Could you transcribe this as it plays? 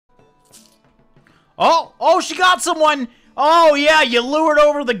Oh, she got someone! Oh, yeah, you lured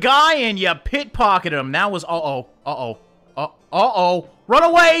over the guy and you pickpocketed him. That was, uh-oh. Run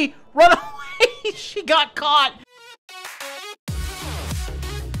away! Run away! She got caught!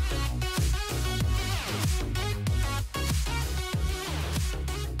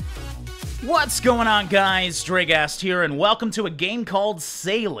 What's going on, guys? Drae here, and welcome to a game called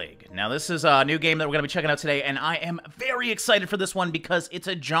SÆLIG. Now, this is a new game that we're going to be checking out today, and I am very excited for this one because it's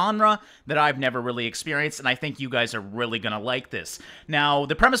a genre that I've never really experienced, and I think you guys are really going to like this. Now,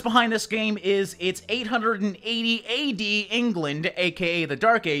 the premise behind this game is it's 880 AD England, aka the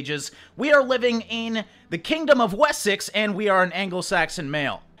Dark Ages. We are living in the Kingdom of Wessex, and we are an Anglo-Saxon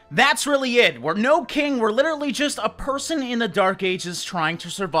male. That's really it. We're no king, we're literally just a person in the Dark Ages trying to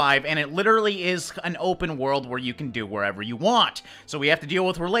survive, and it literally is an open world where you can do wherever you want. So we have to deal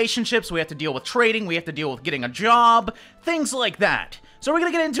with relationships, we have to deal with trading, we have to deal with getting a job, things like that. So we're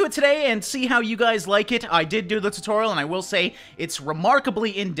gonna get into it today and see how you guys like it. I did do the tutorial, and I will say it's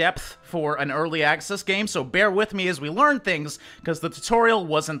remarkably in-depth for an early access game, so bear with me as we learn things, because the tutorial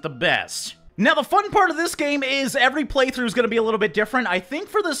wasn't the best. Now, the fun part of this game is every playthrough is going to be a little bit different. I think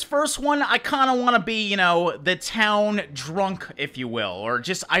for this first one, I kind of want to be, you know, the town drunk, if you will, or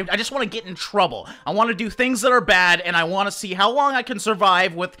just, I just want to get in trouble. I want to do things that are bad, and I want to see how long I can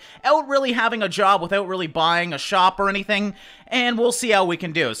survive without really having a job, without really buying a shop or anything, and we'll see how we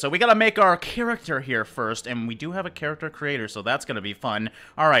can do. So we got to make our character here first, and we do have a character creator, so that's going to be fun.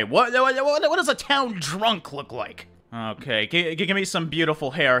 All right, what does a town drunk look like? Okay, give me some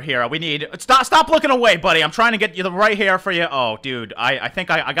beautiful hair here. We need... Stop looking away, buddy. I'm trying to get you the right hair for you. Oh, dude, I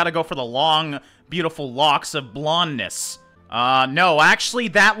think I gotta go for the long, beautiful locks of blondness. No, actually,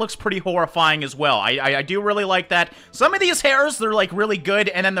 that looks pretty horrifying as well. I do really like that. Some of these hairs, they're, like, really good,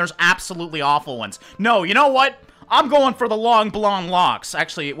 and then there's absolutely awful ones. No, you know what? I'm going for the long blonde locks.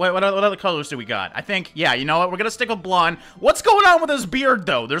 Actually, what other colors do we got? I think, yeah, you know what? We're gonna stick with blonde. What's going on with his beard,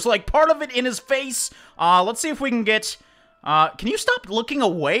 though? There's, like, part of it in his face. Let's see if we can get... can you stop looking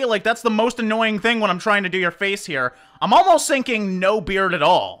away? Like, that's the most annoying thing when I'm trying to do your face here. I'm almost thinking no beard at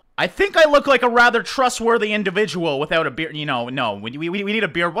all. I think I look like a rather trustworthy individual without a beard. You know, no, we need a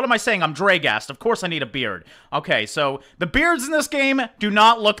beard. What am I saying? I'm Drae. Of course I need a beard. Okay, so the beards in this game do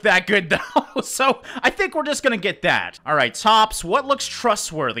not look that good, though. So I think we're just gonna get that. All right, tops. What looks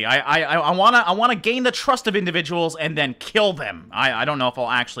trustworthy? I wanna gain the trust of individuals and then kill them. I don't know if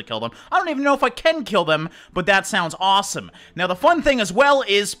I'll actually kill them. I don't even know if I can kill them, but that sounds awesome. Now, the fun thing as well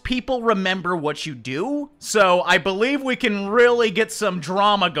is people remember what you do. So I believe we can really get some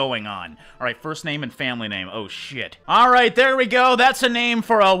drama going on. All right, first name and family name. Oh, shit. All right, there we go. That's a name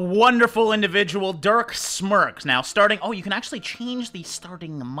for a wonderful individual, Dirk Smirks. Now, starting... Oh, you can actually change the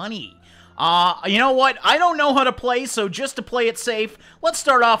starting money. You know what? I don't know how to play, so just to play it safe, let's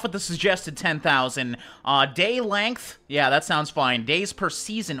start off with the suggested 10,000. Day length? Yeah, that sounds fine. Days per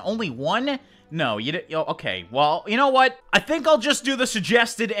season, only one? No, okay, well, you know what? I think I'll just do the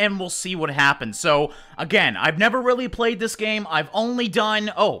suggested and we'll see what happens. So, again, I've never really played this game. I've only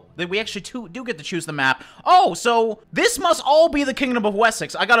done... Oh, we actually do get to choose the map. Oh, so this must all be the Kingdom of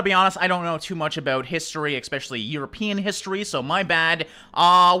Wessex. I gotta be honest, I don't know too much about history, especially European history, so my bad.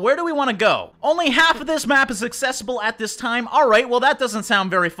 Where do we want to go? Only half of this map is accessible at this time. All right, well, that doesn't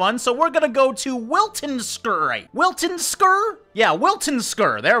sound very fun, so we're gonna go to Wiltonsker. Wiltonsker? Yeah,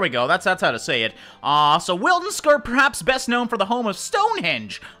 Wiltonsker. There we go. That's how to say it. So Wiltonsker, perhaps best known for the home of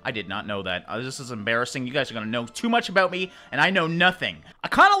Stonehenge. I did not know that. This is embarrassing. You guys are going to know too much about me, and I know nothing. I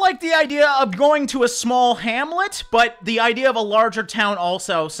kind of like the idea of going to a small hamlet, but the idea of a larger town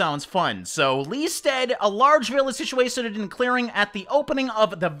also sounds fun. So, Leestead, a large village situated in clearing at the opening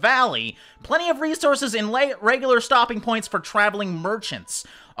of the valley. Plenty of resources and regular stopping points for traveling merchants.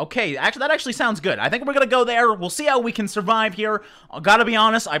 Okay, actually, that actually sounds good. I think we're gonna go there. We'll see how we can survive here. Gotta be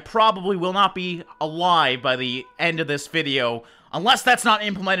honest, I probably will not be alive by the end of this video, unless that's not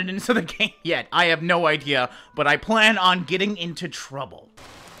implemented into the game yet. I have no idea, but I plan on getting into trouble.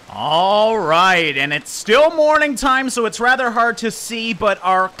 Alright, and it's still morning time, so it's rather hard to see, but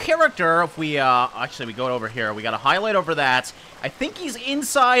our character, if we, actually, we go over here, we gotta highlight over that. I think he's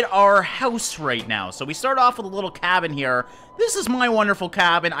inside our house right now, so we start off with a little cabin here. This is my wonderful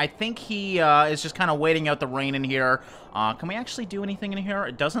cabin. I think he, is just kind of waiting out the rain in here. Can we actually do anything in here?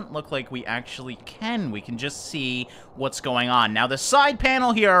 It doesn't look like we actually can. We can just see what's going on. Now, the side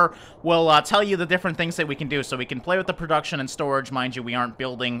panel here will tell you the different things that we can do. So we can play with the production and storage. Mind you, we aren't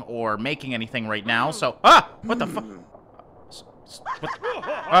building or making anything right now. So, what the fuck?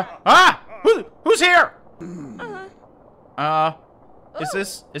 Who's here?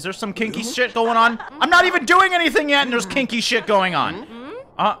 Is there some kinky shit going on? I'm not even doing anything yet, and there's kinky shit going on.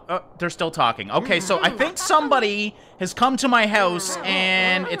 They're still talking. Okay, so I think somebody has come to my house,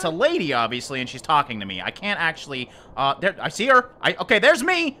 and it's a lady, obviously, and she's talking to me. I can't actually, there, I see her. Okay, there's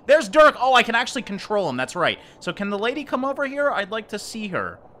me. There's Dirk. Oh, I can actually control him. That's right. So can the lady come over here? I'd like to see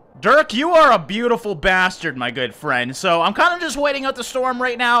her. Dirk, you are a beautiful bastard, my good friend. So I'm kind of just waiting out the storm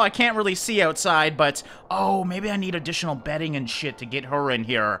right now. I can't really see outside, but oh, maybe I need additional bedding and shit to get her in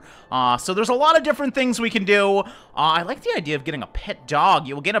here. So there's a lot of different things we can do. I like the idea of getting a pet dog.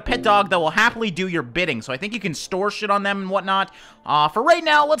 You will get a pet dog that will happily do your bidding. So I think you can store shit on them and whatnot. For right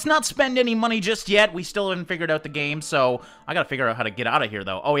now, let's not spend any money just yet. We still haven't figured out the game, so I gotta figure out how to get out of here,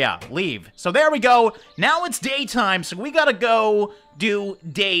 though. Oh yeah, leave. So there we go. Now it's daytime, so we gotta go do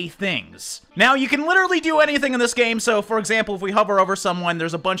day things. Now, you can literally do anything in this game. So, for example, if we hover over someone,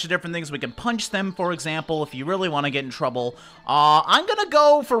 there's a bunch of different things. We can punch them, for example, if you really want to get in trouble. I'm gonna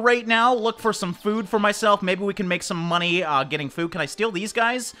go, for right now, look for some food for myself. Maybe we can make some money getting food. Can I steal these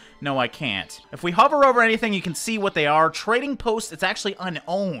guys? No, I can't. If we hover over anything, you can see what they are. Trading post, it's actually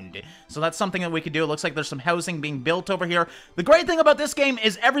unowned. So that's something that we could do. It looks like there's some housing being built over here. The great thing about this game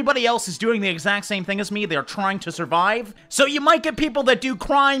is everybody else is doing the exact same thing as me. They're trying to survive. So you might get people that do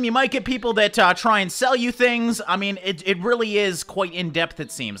crime. You might get people that try and sell you things. I mean, it really is quite in-depth,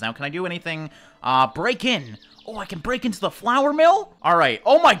 it seems. Now, can I do anything? Break in. Oh, I can break into the flour mill? All right.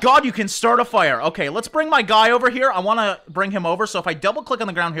 Oh my god, you can start a fire. Okay, let's bring my guy over here. I want to bring him over, so if I double-click on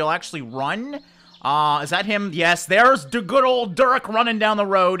the ground, he'll actually run. Is that him? Yes, there's the good old Dirk running down the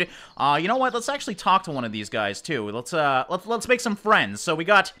road. You know what? Let's actually talk to one of these guys, too. Let's make some friends. So we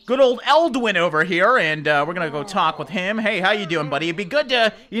got good old Eldwin over here, and we're gonna go talk with him. Hey, how you doing, buddy? It'd be good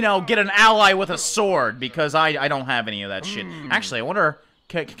to, you know, get an ally with a sword, because I don't have any of that shit. Actually, I wonder...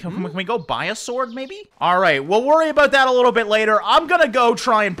 Can we go buy a sword, maybe? All right, we'll worry about that a little bit later. I'm gonna go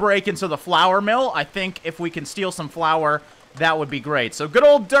try and break into the flour mill. I think if we can steal some flour, that would be great. So good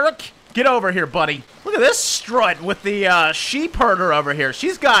old Dirk, get over here, buddy. Look at this strut with the sheep herder over here. She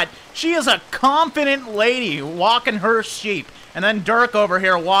is a confident lady walking her sheep. And then Dirk over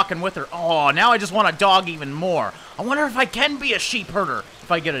here walking with her. Oh, now I just want a dog even more. I wonder if I can be a sheep herder if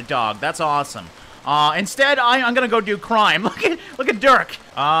I get a dog. That's awesome. Instead, I'm gonna go do crime. Look at Dirk.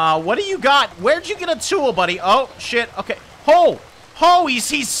 What do you got? Where'd you get a tool, buddy? Oh, shit. Okay. Ho,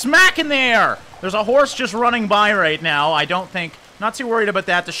 he's smacking the air. There's a horse just running by right now. I don't think, not too worried about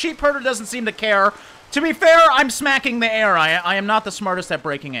that. The sheep herder doesn't seem to care. To be fair, I'm smacking the air. I am not the smartest at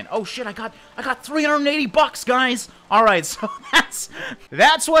breaking in. Oh shit, I got 380 bucks, guys. All right, so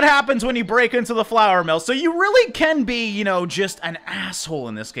that's what happens when you break into the flour mill. So you really can be, you know, just an asshole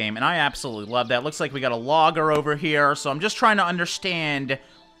in this game, and I absolutely love that. Looks like we got a logger over here, so I'm just trying to understand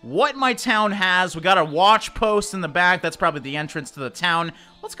what my town has. We got a watch post in the back. That's probably the entrance to the town.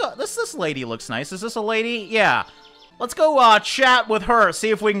 Let's go. This lady looks nice. Is this a lady? Yeah. Let's go chat with her, see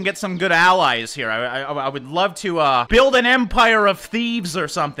if we can get some good allies here. I would love to build an empire of thieves or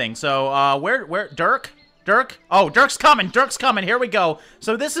something. So, where, Dirk? Dirk? Oh, Dirk's coming, here we go.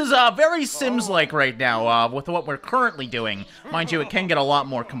 So this is very Sims-like right now with what we're currently doing. Mind you, it can get a lot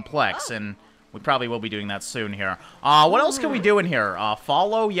more complex, and we probably will be doing that soon here. What else can we do in here?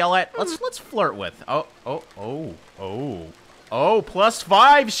 Follow, yell at, let's flirt with. Oh,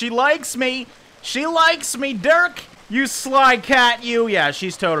 +5, she likes me. She likes me, Dirk. You sly cat, you. Yeah,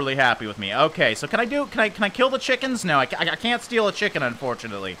 she's totally happy with me. Okay, so can I kill the chickens? No, I can't steal a chicken,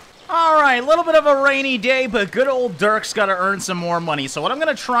 unfortunately. All right, a little bit of a rainy day, but good old Dirk's got to earn some more money. So what I'm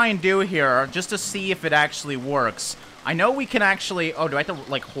going to try and do here, just to see if it actually works, I know we can actually... Oh, do I have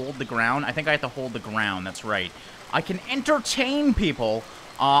to, like, hold the ground? I think I have to hold the ground. That's right. I can entertain people.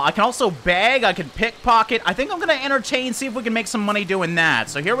 I can also bag. I can pickpocket. I think I'm going to entertain, see if we can make some money doing that.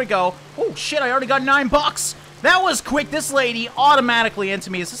 So here we go. Oh, shit, I already got 9 bucks. That was quick. This lady automatically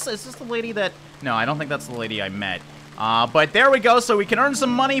into me. Is this the lady that... No, I don't think that's the lady I met. But there we go. So we can earn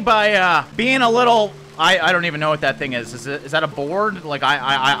some money by being a little... I don't even know what that thing is. Is that a board? Like,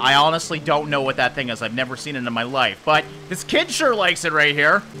 I honestly don't know what that thing is. I've never seen it in my life. But this kid sure likes it right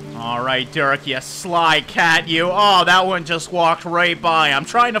here. All right, Dirk, you sly cat, you. Oh, that one just walked right by. I'm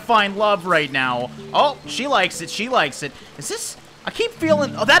trying to find love right now. Oh, she likes it. She likes it. Is this... I keep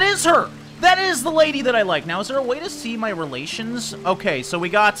feeling... Oh, that is her. That is the lady that I like. Now, is there a way to see my relations? Okay, so we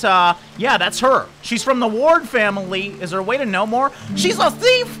got, yeah, that's her. She's from the Ward family. Is there a way to know more? She's a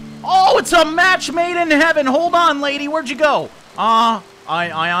thief! Oh, it's a match made in heaven. Hold on, lady. Where'd you go? I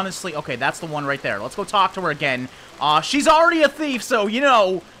honestly... Okay, that's the one right there. Let's go talk to her again. She's already a thief, so, you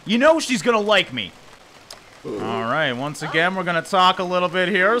know she's gonna like me. Alright, once again, we're gonna talk a little bit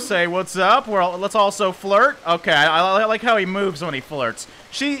here, say what's up. Let's also flirt. Okay, I like how he moves when he flirts.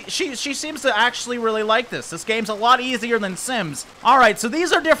 She seems to actually really like this. This game's a lot easier than Sims. Alright, so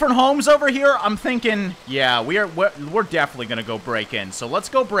these are different homes over here. I'm thinking, yeah, we're definitely gonna go break in. So let's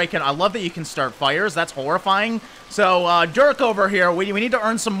go break in. I love that you can start fires. That's horrifying. So, Dirk over here, we need to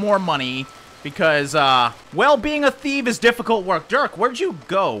earn some more money. Because, well, being a thief is difficult work. Dirk, where'd you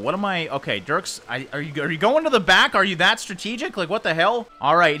go? What am I... Okay, Dirk's... Are you going to the back? Are you that strategic? Like, what the hell?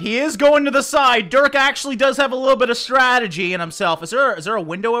 Alright, he is going to the side. Dirk actually does have a little bit of strategy in himself. Is there a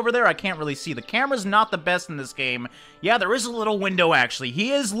window over there? I can't really see. The camera's not the best in this game. Yeah, there is a little window, actually.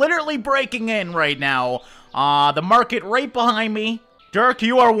 He is literally breaking in right now. The market right behind me. Dirk,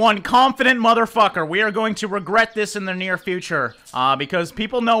 you are one confident motherfucker. We are going to regret this in the near future, because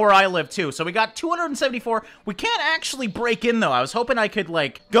people know where I live, too. So we got 274. We can't actually break in, though. I was hoping I could,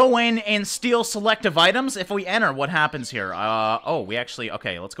 like, go in and steal selective items. If we enter, what happens here? Oh, we actually...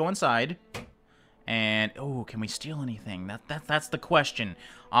 Okay, let's go inside. And, oh, can we steal anything? That's the question.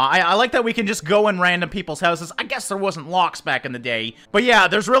 I like that we can just go in random people's houses. I guess there wasn't locks back in the day. But yeah,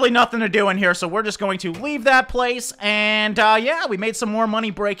 there's really nothing to do in here, so we're just going to leave that place. And, yeah, we made some more money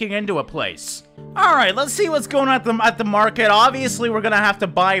breaking into a place. Alright, let's see what's going on at the market. Obviously, we're gonna have to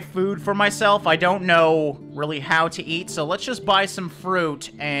buy food for myself. I don't know really how to eat, so let's just buy some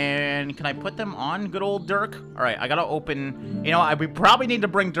fruit. And can I put them on good old Dirk? Alright, I gotta open... You know, we probably need to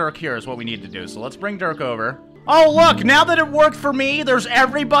bring Dirk here is what we need to do. So let's bring Dirk over. Oh, look, now that it worked for me, there's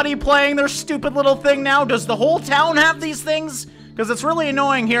everybody playing their stupid little thing now. Does the whole town have these things? Because it's really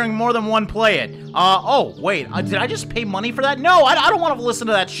annoying hearing more than one play it. Oh, wait, did I just pay money for that? No, I don't want to listen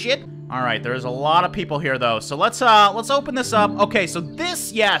to that shit. All right, there's a lot of people here, though. So let's open this up. Okay, so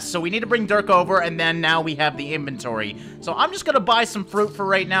this, yes, so we need to bring Dirk over, and then now we have the inventory. So I'm just going to buy some fruit for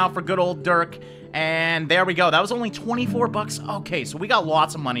right now for good old Dirk. And there we go. That was only 24 bucks. Okay, so we got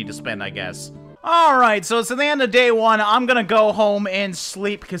lots of money to spend, I guess. Alright, so it's the end of day one. I'm gonna go home and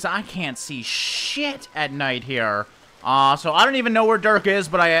sleep because I can't see shit at night here. So I don't even know where Dirk is,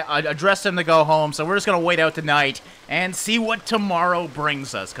 but I addressed him to go home, so we're just gonna wait out the night and see what tomorrow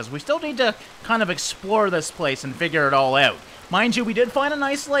brings us, because we still need to kind of explore this place and figure it all out. Mind you, we did find a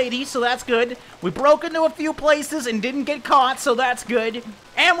nice lady, so that's good. We broke into a few places and didn't get caught, so that's good.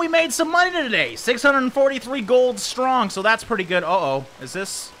 And we made some money today, 643 gold strong, so that's pretty good. Uh-oh, is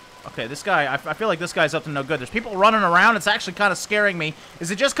this... Okay, this guy, I feel like this guy's up to no good. There's people running around. It's actually kind of scaring me. Is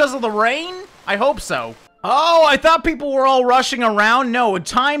it just because of the rain? I hope so. Oh, I thought people were all rushing around. No,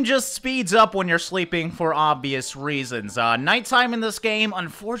 time just speeds up when you're sleeping for obvious reasons. Nighttime in this game,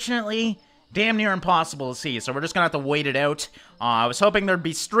 unfortunately, damn near impossible to see. So we're just going to have to wait it out. I was hoping there'd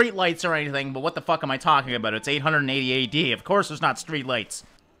be street lights or anything, but what the fuck am I talking about? It's 880 AD. Of course there's not street lights.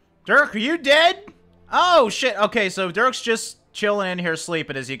 Dirk, are you dead? Oh, shit. Okay, so Dirk's just... chilling in here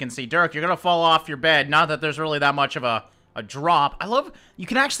sleeping, as you can see. Dirk, you're gonna fall off your bed. Not that there's really that much of a drop. I love, you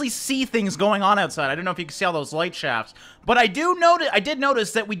can actually see things going on outside. I don't know if you can see all those light shafts, but I did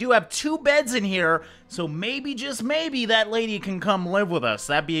notice that we do have 2 beds in here, so maybe, just maybe, that lady can come live with us.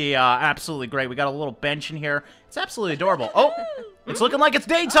 That'd be absolutely great. We got a little bench in here. It's absolutely adorable. Oh, it's looking like it's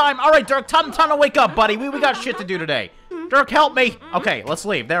daytime. All right, Dirk, time to wake up, buddy. We got shit to do today. Dirk, help me. Okay, let's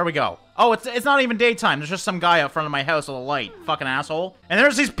leave. There we go. Oh, it's not even daytime. There's just some guy out front of my house with a light. Fucking asshole. And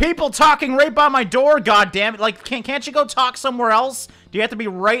there's these people talking right by my door. God damn it. Like, can't you go talk somewhere else? Do you have to be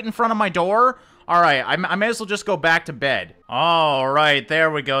right in front of my door? All right, I may as well just go back to bed. All right, there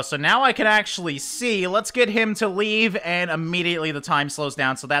we go. So now I can actually see. Let's get him to leave, and immediately the time slows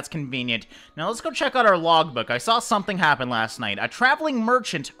down, so that's convenient. Now let's go check out our logbook. I saw something happen last night. A traveling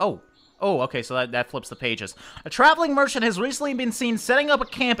merchant... Oh, okay, so that flips the pages. A traveling merchant has recently been seen setting up a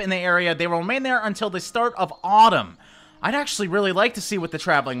camp in the area. They will remain there until the start of autumn. I'd actually really like to see what the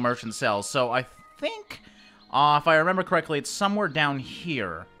traveling merchant sells, so I think, if I remember correctly, it's somewhere down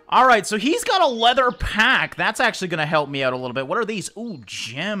here. Alright, so he's got a leather pack. That's actually going to help me out a little bit. What are these? Ooh,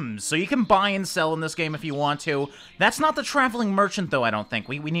 gems. So you can buy and sell in this game if you want to. That's not the traveling merchant, though, I don't think.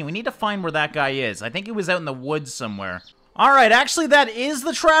 We need to find where that guy is. I think he was out in the woods somewhere. Alright, actually that is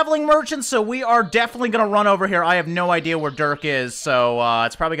the traveling merchant, so we are definitely gonna run over here. I have no idea where Dirk is, so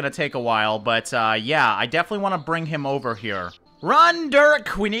it's probably gonna take a while, but yeah, I definitely want to bring him over here. Run,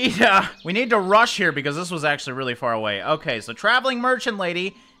 Dirk! We need to rush here because this was actually really far away. Okay, so traveling merchant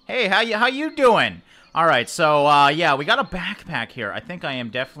lady, hey, how you doing? Alright, so yeah, we got a backpack here. I think I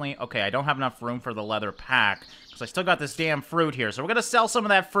am definitely... Okay, I don't have enough room for the leather pack, because I still got this damn fruit here, so we're gonna sell some of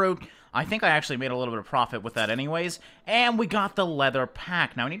that fruit. I think I actually made a little bit of profit with that anyways. And we got the leather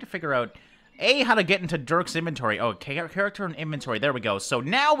pack. Now, I need to figure out, A, how to get into Dirk's inventory. Oh, character and inventory. There we go. So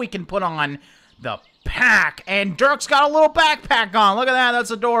now we can put on the pack. And Dirk's got a little backpack on. Look at that.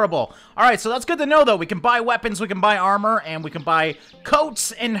 That's adorable. All right, so that's good to know, though. We can buy weapons, we can buy armor, and we can buy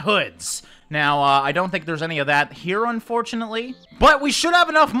coats and hoods. Now, I don't think there's any of that here, unfortunately. But we should have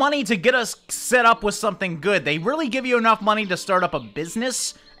enough money to get us set up with something good. They really give you enough money to start up a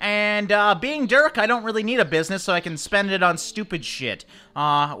business. And, being Dirk, I don't really need a business, so I can spend it on stupid shit.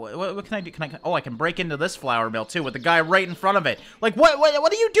 What can I do? Oh, I can break into this flour mill, too, with the guy right in front of it. Like, what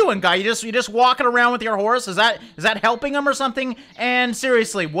are you doing, guy? You just walking around with your horse? Is that helping him or something? And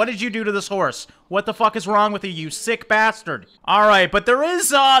seriously, what did you do to this horse? What the fuck is wrong with you, you sick bastard? Alright, but there is,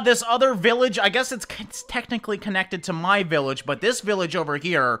 this other village. I guess it's technically connected to my village, but this village over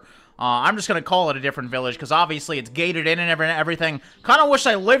here, I'm just gonna call it a different village, because obviously it's gated in and everything. Kinda wish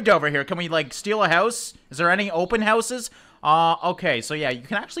I lived over here. Can we, like, steal a house? Is there any open houses? Okay, so yeah, you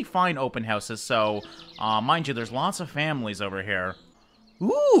can actually find open houses, so, mind you, there's lots of families over here.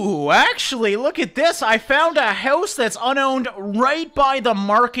 Ooh, actually, look at this. I found a house that's unowned right by the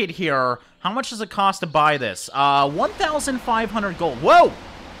market here. How much does it cost to buy this? 1,500 gold. Whoa!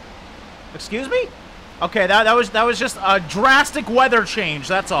 Excuse me? Okay, that was just a drastic weather change,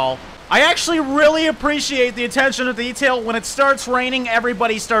 that's all. I actually really appreciate the attention to detail. When it starts raining,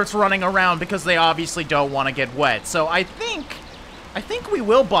 everybody starts running around because they obviously don't want to get wet. So I think we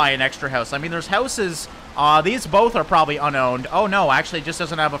will buy an extra house. I mean, there's houses, these both are probably unowned. Oh no, actually it just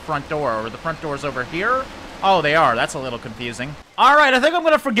doesn't have a front door. Or the front door's over here? Oh, they are. That's a little confusing. Alright, I think I'm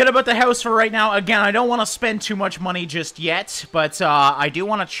gonna forget about the house for right now. Again, I don't want to spend too much money just yet, but I do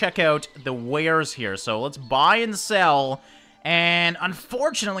want to check out the wares here. So let's buy and sell. And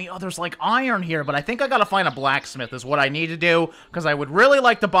unfortunately, oh, there's like iron here, but I think I gotta find a blacksmith is what I need to do, because I would really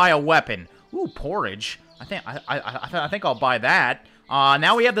like to buy a weapon. Ooh, porridge. I think I'll buy that.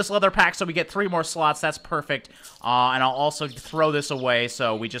 Now we have this leather pack, so we get 3 more slots. That's perfect. And I'll also throw this away,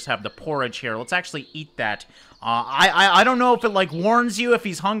 so we just have the porridge here. Let's actually eat that. I don't know if it, like, warns you if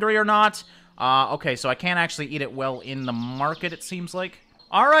he's hungry or not. Okay, so I can't actually eat it well in the market, it seems like.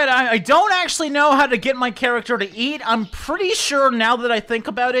 Alright, I don't actually know how to get my character to eat. I'm pretty sure, now that I think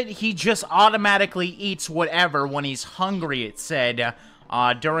about it, he just automatically eats whatever when he's hungry, it said,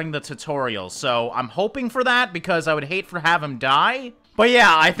 during the tutorial. So I'm hoping for that, because I would hate to have him die. But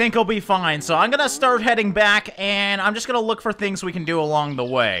yeah, I think he'll be fine. So I'm gonna start heading back, and I'm just gonna look for things we can do along the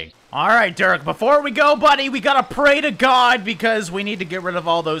way. Alright, Dirk, before we go, buddy, we gotta pray to God, because we need to get rid of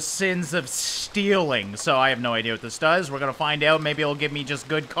all those sins of stealing. So I have no idea what this does. We're gonna find out. Maybe it'll give me just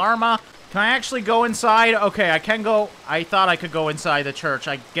good karma. Can I actually go inside? Okay, I can go. I thought I could go inside the church.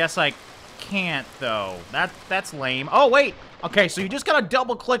 I guess I can't, though. That's lame. Oh, wait. Okay, so you just gotta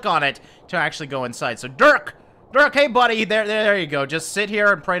double-click on it to actually go inside. So, Dirk, hey, buddy, there you go. Just sit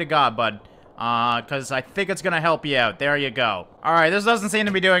here and pray to God, bud. Because I think it's gonna help you out. There you go. Alright, this doesn't seem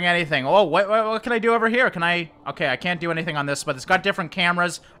to be doing anything. Oh, what can I do over here? Can I... Okay, I can't do anything on this, but it's got different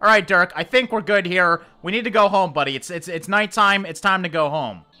cameras. Alright, Dirk, I think we're good here. We need to go home, buddy. It's nighttime. It's time to go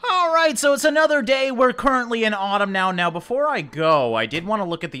home. Alright, so it's another day. We're currently in autumn now. Now, before I go, I did want to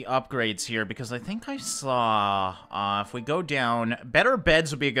look at the upgrades here, because I think I saw, if we go down, better beds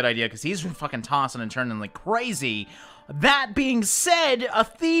would be a good idea, because he's fucking tossing and turning like crazy. That being said, a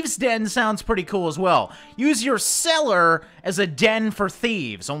thieves' den sounds pretty cool as well. Use your cellar as a den for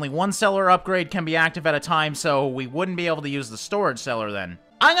thieves. Only one cellar upgrade can be active at a time, so we wouldn't be able to use the storage cellar then.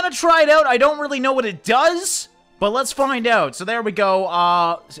 I'm gonna try it out. I don't really know what it does, but let's find out. So there we go.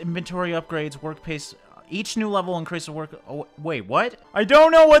 Inventory upgrades, work pace. Each new level increases work... Oh, wait, what? I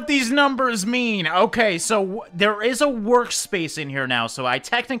don't know what these numbers mean. Okay, so there is a workspace in here now, so I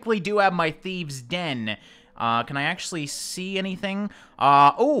technically do have my thieves' den. Can I actually see anything?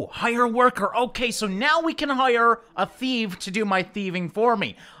 Oh, hire worker. Okay, so now we can hire a thief to do my thieving for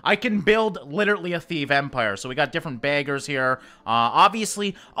me. I can build literally a thief empire. So we got different beggars here.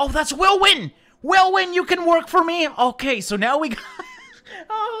 Obviously... Oh, that's Wilwyn! Wilwyn, you can work for me? Okay, so now we got...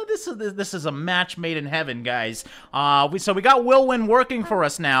 Oh, this is a match made in heaven, guys. So we got Wilwyn working for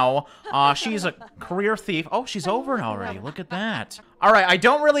us now. She's a career thief. Oh, she's over already. Look at that. All right, I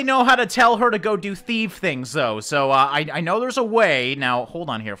don't really know how to tell her to go do thief things, though. So I know there's a way. Now, hold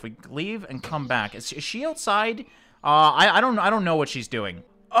on here. If we leave and come back, is she outside? I don't know what she's doing.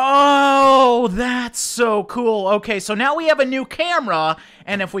 Oh, that's so cool. Okay, so now we have a new camera,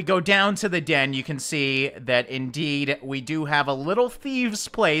 and if we go down to the den, you can see that indeed we do have a little thieves'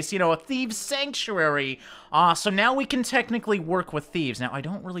 place, you know, a thieves' sanctuary. So now we can technically work with thieves. Now, I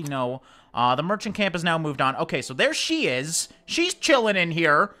don't really know. The merchant camp has now moved on. Okay, so there she is. She's chilling in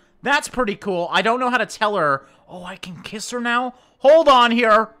here. That's pretty cool. I don't know how to tell her. Oh, I can kiss her now? Hold on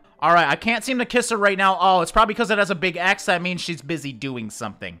here. All right, I can't seem to kiss her right now. Oh, it's probably because it has a big X. That means she's busy doing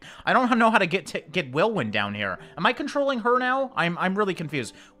something. I don't know how to get Wilwyn down here. Am I controlling her now? I'm really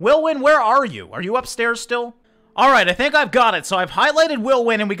confused. Wilwyn, where are you? Are you upstairs still? All right, I think I've got it. So I've highlighted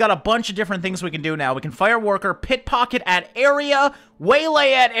Wilwyn, and we got a bunch of different things we can do now. We can fire worker, pickpocket at area,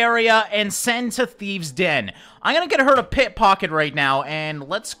 waylay at area, and send to Thieves' Den. I'm gonna get her to pickpocket right now, and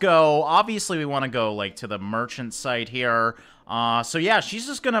let's go. Obviously, we want to go, like, to the merchant site here. So yeah, she's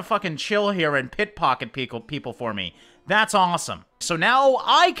just gonna fucking chill here and pickpocket people for me. That's awesome. So now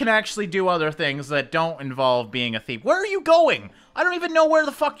I can actually do other things that don't involve being a thief. Where are you going? I don't even know where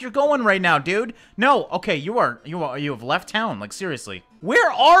the fuck you're going right now, dude. No, okay, you have left town, like seriously.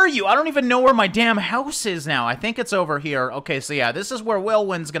 Where are you? I don't even know where my damn house is now. I think it's over here. Okay, so yeah, this is where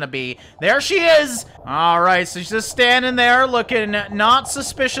Wilwyn's gonna be. There she is! Alright, so she's just standing there looking not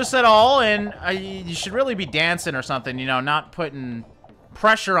suspicious at all, and you should really be dancing or something, you know, not putting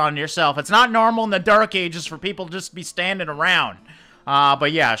pressure on yourself. It's not normal in the Dark Ages for people to just be standing around.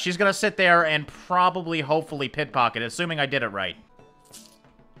 But yeah, she's gonna sit there and probably, hopefully, pickpocket, assuming I did it right.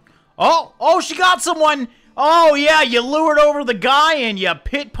 Oh, she got someone! Oh, yeah, you lured over the guy and you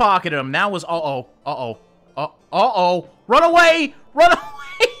pickpocketed him. That was, uh-oh. Run away! Run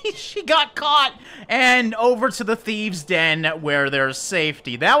away! She got caught! And over to the Thieves' Den where there's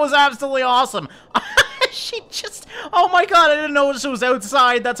safety. That was absolutely awesome. She just, oh my god, I didn't notice it was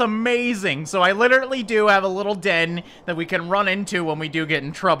outside. That's amazing. So I literally do have a little den that we can run into when we do get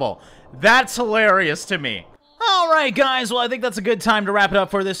in trouble. That's hilarious to me. Alright guys, well I think that's a good time to wrap it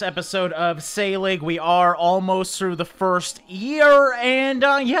up for this episode of SÆLIG. We are almost through the first year, and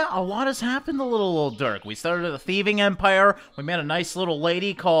yeah, a lot has happened to little Dirk. We started a thieving empire, we met a nice little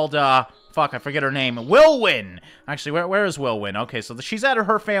lady called, fuck, I forget her name. Wilwyn! Actually, where is Wilwyn? Okay, so she's at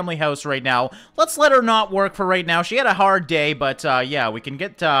her family house right now. Let's let her not work for right now. She had a hard day, but yeah, we can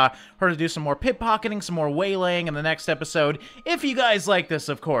get her to do some more pickpocketing, some more waylaying in the next episode, if you guys like this,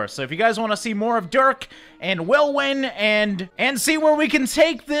 of course. So if you guys want to see more of Dirk and Wilwyn and see where we can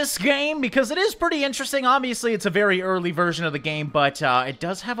take this game, because it is pretty interesting. Obviously, it's a very early version of the game, but it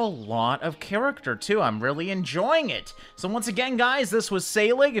does have a lot of character, too. I'm really enjoying it. So once again, guys, this was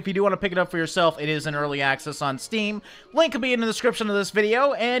SÆLIG. If you do want to pick it up for yourself, it is in early access on Steam. Link will be in the description of this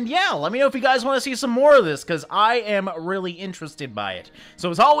video, and yeah, let me know if you guys want to see some more of this, because I am really interested by it. So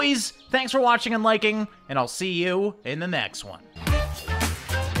as always, thanks for watching and liking, and I'll see you in the next one.